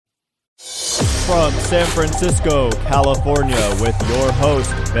from San Francisco, California, with your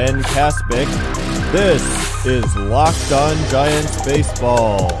host, Ben Kaspick. This is Locked On Giants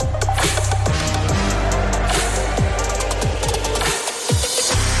Baseball.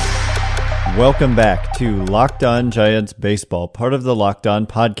 Welcome back to Locked On Giants Baseball, part of the Locked On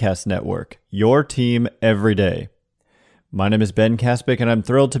Podcast Network, your team every day. My name is Ben Kaspick, and I'm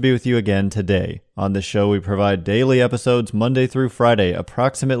thrilled to be with you again today. On the show, we provide daily episodes Monday through Friday,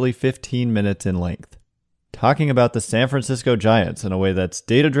 approximately 15 minutes in length, talking about the San Francisco Giants in a way that's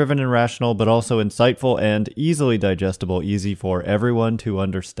data-driven and rational, but also insightful and easily digestible, easy for everyone to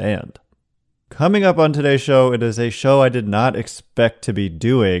understand. Coming up on today's show, it is a show I did not expect to be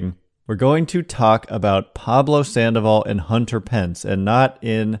doing. We're going to talk about Pablo Sandoval and Hunter Pence, and not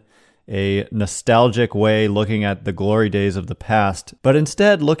in a nostalgic way looking at the glory days of the past, but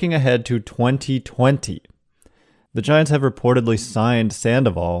instead looking ahead to 2020. The Giants have reportedly signed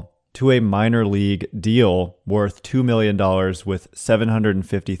Sandoval to a minor league deal worth $2 million with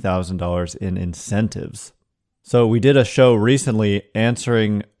 $750,000 in incentives. So we did a show recently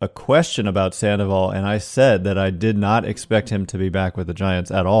answering a question about Sandoval, and I said that I did not expect him to be back with the Giants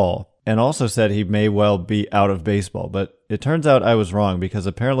at all, and also said he may well be out of baseball. But it turns out I was wrong, because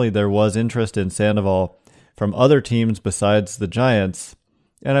apparently there was interest in Sandoval from other teams besides the Giants.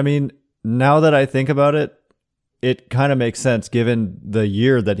 And I mean, now that I think about it, it kind of makes sense given the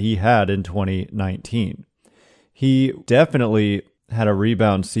year that he had in 2019. He definitely had a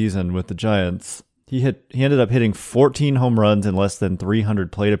rebound season with the Giants. He ended up hitting 14 home runs in less than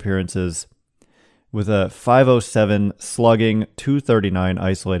 300 plate appearances, with a .507 slugging, .239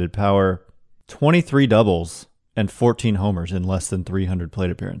 isolated power, 23 doubles, and 14 homers in less than 300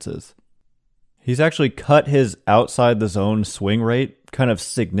 plate appearances. He's actually cut his outside the zone swing rate kind of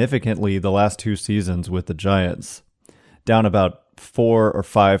significantly the last two seasons with the Giants, down about 4 or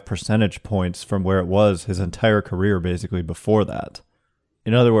 5 percentage points from where it was his entire career basically before that.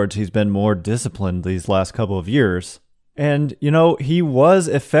 In other words, he's been more disciplined these last couple of years. And, you know, he was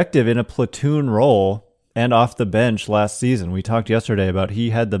effective in a platoon role and off the bench last season. We talked yesterday about he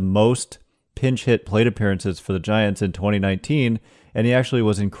had the most pinch hit plate appearances for the Giants in 2019, and he actually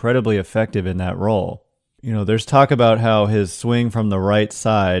was incredibly effective in that role. You know, there's talk about how his swing from the right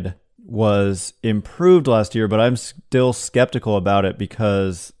side was improved last year, but I'm still skeptical about it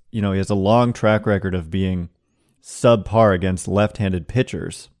because, you know, he has a long track record of being subpar against left-handed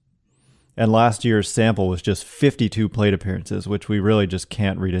pitchers. And last year's sample was just 52 plate appearances, which we really just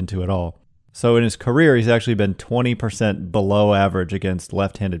can't read into at all. So in his career, he's actually been 20% below average against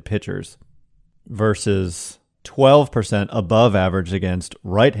left-handed pitchers versus 12% above average against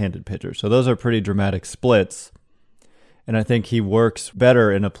right-handed pitchers. So those are pretty dramatic splits. And I think he works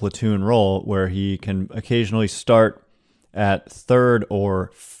better in a platoon role where he can occasionally start at third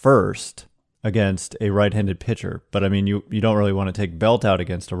or first against a right-handed pitcher. But I mean, you don't really want to take Belt out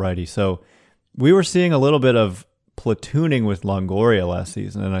against a righty. So we were seeing a little bit of platooning with Longoria last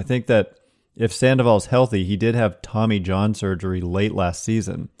season. And I think that if Sandoval's healthy, he did have Tommy John surgery late last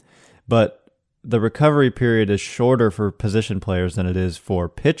season. But the recovery period is shorter for position players than it is for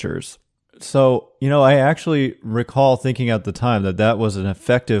pitchers. So, you know, I actually recall thinking at the time that that was an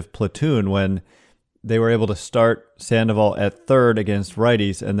effective platoon when they were able to start Sandoval at third against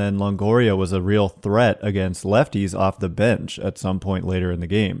righties, and then Longoria was a real threat against lefties off the bench at some point later in the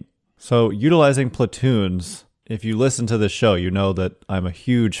game. So utilizing platoons, if you listen to this show, you know that I'm a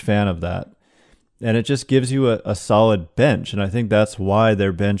huge fan of that. And it just gives you a solid bench. And I think that's why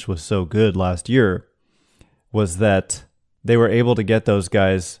their bench was so good last year, was that they were able to get those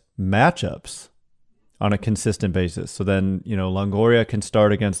guys matchups on a consistent basis. So then, you know, Longoria can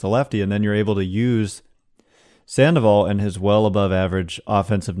start against the lefty, and then you're able to use Sandoval and his well above average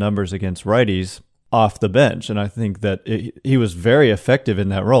offensive numbers against righties off the bench. And I think that he was very effective in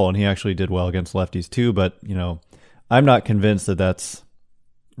that role, and he actually did well against lefties too. But, you know, I'm not convinced that that's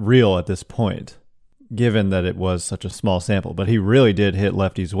real at this point, given that it was such a small sample. But he really did hit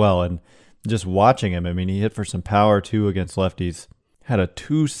lefties well. And just watching him, I mean, he hit for some power too against lefties. Had a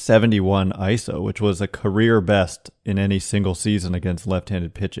 .271 ISO, which was a career best in any single season against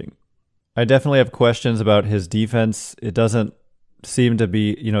left-handed pitching. I definitely have questions about his defense. It doesn't seem to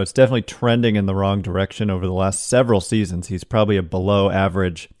be, you know, it's definitely trending in the wrong direction over the last several seasons. He's probably a below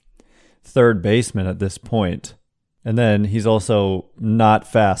average third baseman at this point. And then he's also not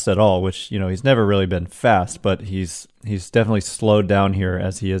fast at all, which, you know, he's never really been fast, but he's definitely slowed down here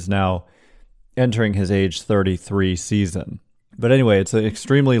as he is now entering his age 33 season. But anyway, it's an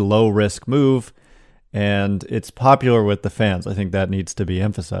extremely low-risk move, and it's popular with the fans. I think that needs to be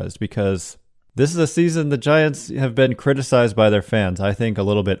emphasized because this is a season the Giants have been criticized by their fans, I think a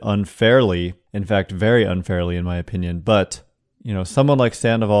little bit unfairly, In fact, very unfairly in my opinion. But, someone like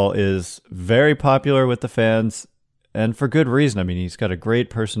Sandoval is very popular with the fans, and for good reason. I mean, he's got a great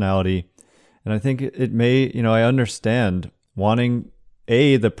personality, and I think it may, I understand wanting,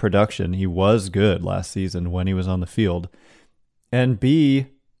 the production. He was good last season when he was on the field, and B,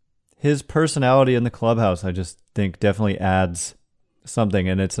 his personality in the clubhouse, I just think definitely adds something,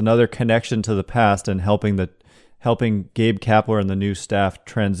 and it's another connection to the past and helping Gabe Kapler and the new staff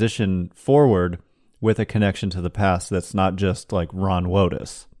transition forward with a connection to the past that's not just like Ron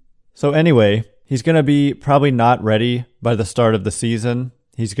Wotus. So anyway, he's going to be probably not ready by the start of the season.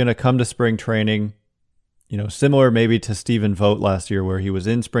 He's going to come to spring training, similar maybe to Stephen Vogt last year, where he was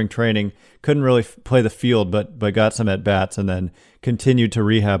in spring training, couldn't really play the field, but got some at-bats and then continued to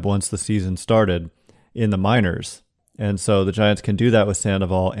rehab once the season started in the minors. And so the Giants can do that with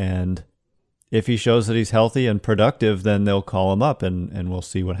Sandoval, and if he shows that he's healthy and productive, then they'll call him up and we'll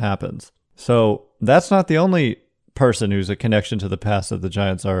see what happens. So that's not the only person who's a connection to the past that the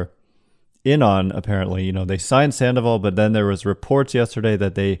Giants are in on, apparently. They signed Sandoval, but then there was reports yesterday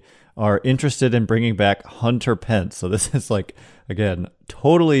that they are interested in bringing back Hunter Pence. So this is again,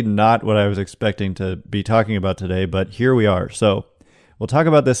 totally not what I was expecting to be talking about today, but here we are. So we'll talk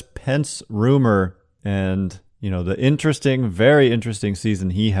about this Pence rumor and the very interesting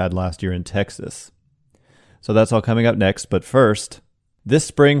season he had last year in Texas. So that's all coming up next. But first, this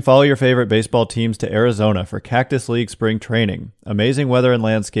spring, follow your favorite baseball teams to Arizona for Cactus League spring training. Amazing weather and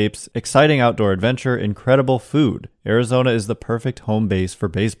landscapes, exciting outdoor adventure, incredible food. Arizona is the perfect home base for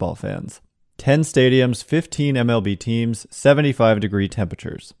baseball fans. 10 stadiums, 15 MLB teams, 75-degree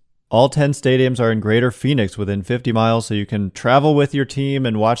temperatures. All 10 stadiums are in Greater Phoenix within 50 miles, so you can travel with your team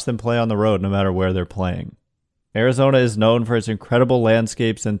and watch them play on the road no matter where they're playing. Arizona is known for its incredible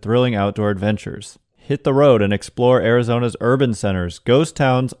landscapes and thrilling outdoor adventures. Hit the road and explore Arizona's urban centers, ghost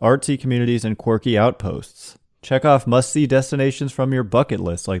towns, artsy communities, and quirky outposts. Check off must-see destinations from your bucket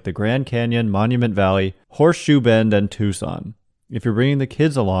list like the Grand Canyon, Monument Valley, Horseshoe Bend, and Tucson. If you're bringing the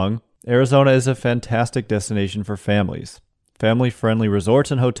kids along, Arizona is a fantastic destination for families. Family-friendly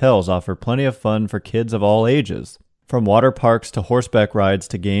resorts and hotels offer plenty of fun for kids of all ages, from water parks to horseback rides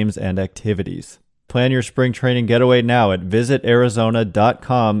to games and activities. Plan your spring training getaway now at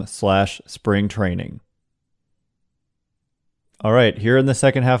visitarizona.com/springtraining. All right, here in the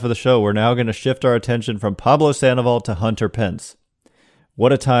second half of the show, we're now going to shift our attention from Pablo Sandoval to Hunter Pence.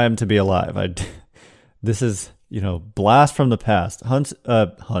 What a time to be alive. This is, blast from the past.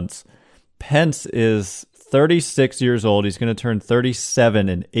 Pence is 36 years old. He's going to turn 37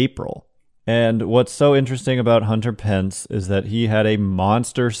 in April. And what's so interesting about Hunter Pence is that he had a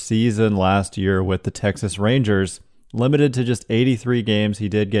monster season last year with the Texas Rangers, limited to just 83 games. He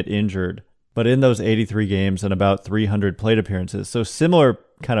did get injured, but in those 83 games and about 300 plate appearances. So similar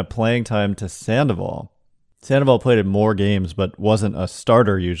kind of playing time to Sandoval. Sandoval played in more games, but wasn't a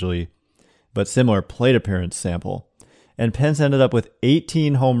starter usually, but similar plate appearance sample. And Pence ended up with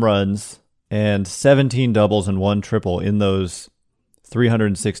 18 home runs and 17 doubles and 1 triple in those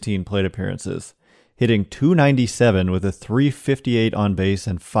 316 plate appearances, hitting .297 with a .358 on base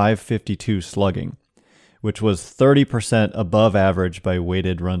and .552 slugging, which was 30% above average by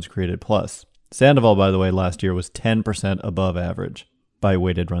weighted runs created plus. Sandoval, by the way, last year was 10% above average by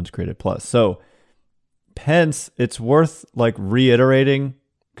weighted runs created plus. So Pence, it's worth reiterating,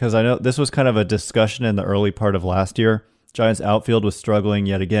 because I know this was kind of a discussion in the early part of last year. Giants outfield was struggling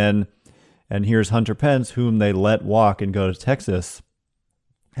yet again, and here's Hunter Pence, whom they let walk and go to Texas,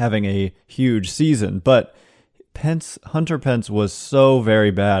 having a huge season. But Hunter Pence was so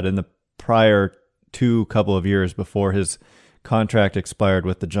very bad in the prior couple of years before his contract expired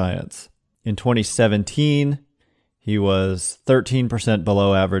with the Giants. In 2017, he was 13%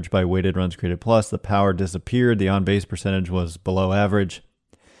 below average by weighted runs created plus. The power disappeared. The on-base percentage was below average.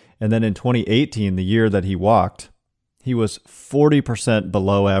 And then in 2018, the year that he walked, he was 40%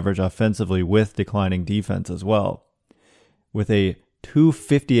 below average offensively with declining defense as well, with a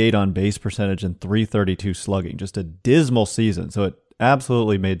 .258 on base percentage and .332 slugging. Just a dismal season. So it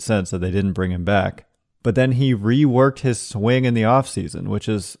absolutely made sense that they didn't bring him back. But then he reworked his swing in the offseason, which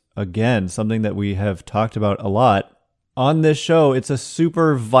is, again, something that we have talked about a lot on this show. It's a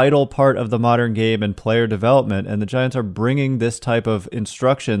super vital part of the modern game and player development, and the Giants are bringing this type of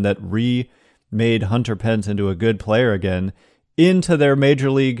instruction that remade Hunter Pence into a good player again into their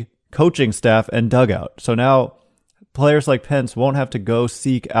major league coaching staff and dugout. So now players like Pence won't have to go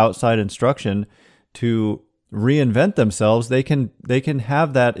seek outside instruction to reinvent themselves. They can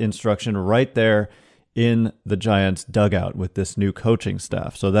have that instruction right there in the Giants dugout with this new coaching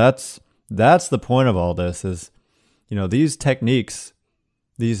staff. So that's the point of all this is, these techniques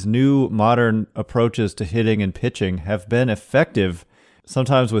these new modern approaches to hitting and pitching have been effective,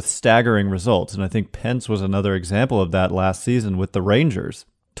 sometimes with staggering results. And I think Pence was another example of that last season with the Rangers.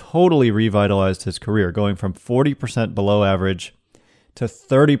 Totally revitalized his career, going from 40% below average to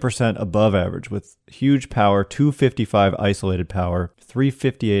 30% above average with huge power, 255 isolated power,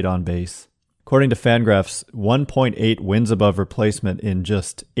 358 on base. According to Fangraphs, 1.8 wins above replacement in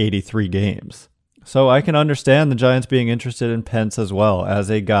just 83 games. So I can understand the Giants being interested in Pence as well, as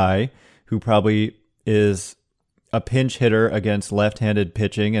a guy who probably is a pinch hitter against left-handed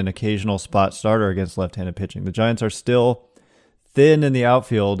pitching and occasional spot starter against left-handed pitching. The Giants are still thin in the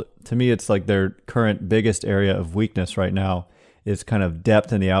outfield. To me, it's like their current biggest area of weakness right now is kind of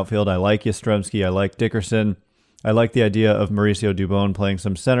depth in the outfield. I like Yastrzemski. I like Dickerson. I like the idea of Mauricio Dubon playing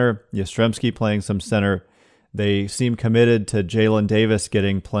some center, Yastrzemski playing some center. They seem committed to Jalen Davis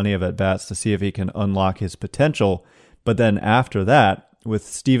getting plenty of at-bats to see if he can unlock his potential. But then after that, with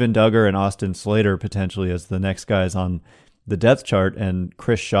Steven Duggar and Austin Slater potentially as the next guys on the depth chart, and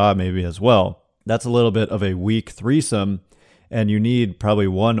Chris Shaw maybe as well, that's a little bit of a weak threesome, and you need probably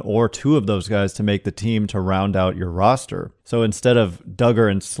one or two of those guys to make the team to round out your roster. So instead of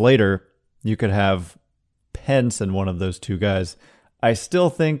Duggar and Slater, you could have Pence and one of those two guys. I still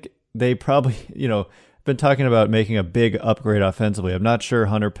think they probably, been talking about making a big upgrade offensively. I'm not sure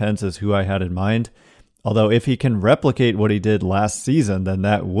Hunter Pence is who I had in mind. Although if he can replicate what he did last season, then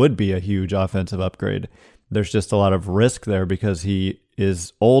that would be a huge offensive upgrade. There's just a lot of risk there because he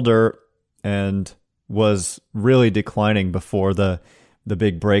is older and was really declining before the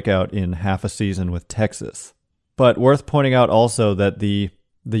big breakout in half a season with Texas. But worth pointing out also that the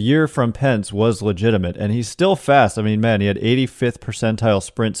year from Pence was legitimate, and he's still fast. I mean, man, he had 85th percentile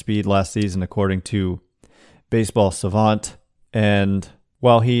sprint speed last season, according to Baseball Savant. And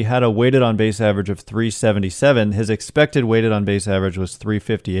while he had a weighted on-base average of 377, his expected weighted on-base average was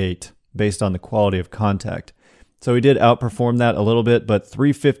 358, based on the quality of contact. So he did outperform that a little bit, but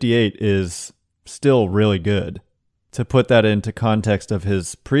 358 is still really good. To put that into context of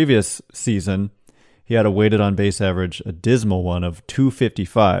his previous season, he had a weighted on-base average, a dismal one, of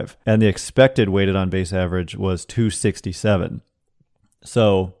 255, and the expected weighted on-base average was 267.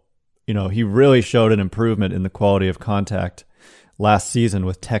 So, he really showed an improvement in the quality of contact last season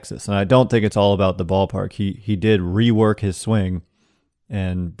with Texas. And I don't think it's all about the ballpark. He did rework his swing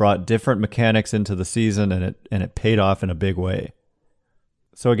and brought different mechanics into the season, and it paid off in a big way.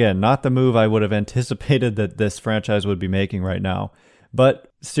 So again, not the move I would have anticipated that this franchise would be making right now.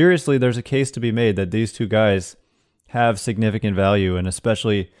 But seriously, there's a case to be made that these two guys have significant value, and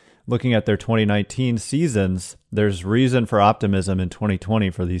especially looking at their 2019 seasons, there's reason for optimism in 2020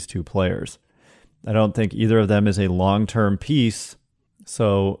 for these two players. I don't think either of them is a long-term piece,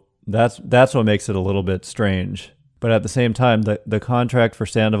 so that's what makes it a little bit strange. But at the same time, the contract for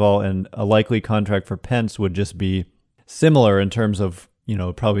Sandoval and a likely contract for Pence would just be similar in terms of,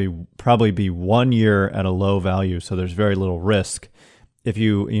 probably be 1 year at a low value, so there's very little risk. If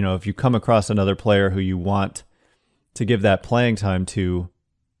you come across another player who you want to give that playing time to,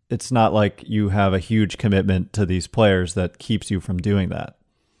 it's not like you have a huge commitment to these players that keeps you from doing that.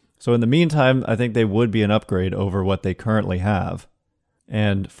 So in the meantime, I think they would be an upgrade over what they currently have.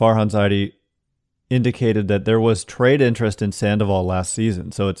 And Farhan Zaidi indicated that there was trade interest in Sandoval last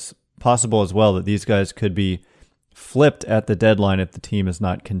season. So it's possible as well that these guys could be flipped at the deadline if the team is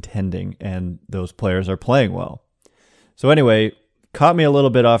not contending and those players are playing well. So anyway, caught me a little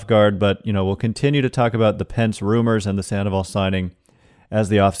bit off guard, but we'll continue to talk about the Pence rumors and the Sandoval signing as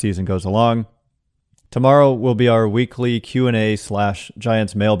the offseason goes along. Tomorrow will be our weekly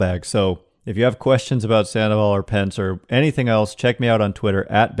Q&A/Giants mailbag. So if you have questions about Sandoval or Pence or anything else, check me out on Twitter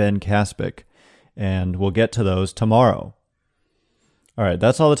 @BenCaspick, and we'll get to those tomorrow. All right,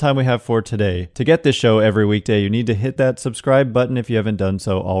 that's all the time we have for today. To get this show every weekday, you need to hit that subscribe button if you haven't done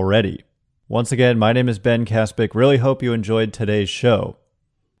so already. Once again, my name is Ben Caspick. Really hope you enjoyed today's show.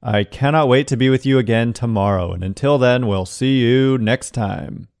 I cannot wait to be with you again tomorrow, and until then, we'll see you next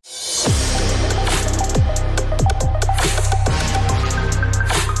time.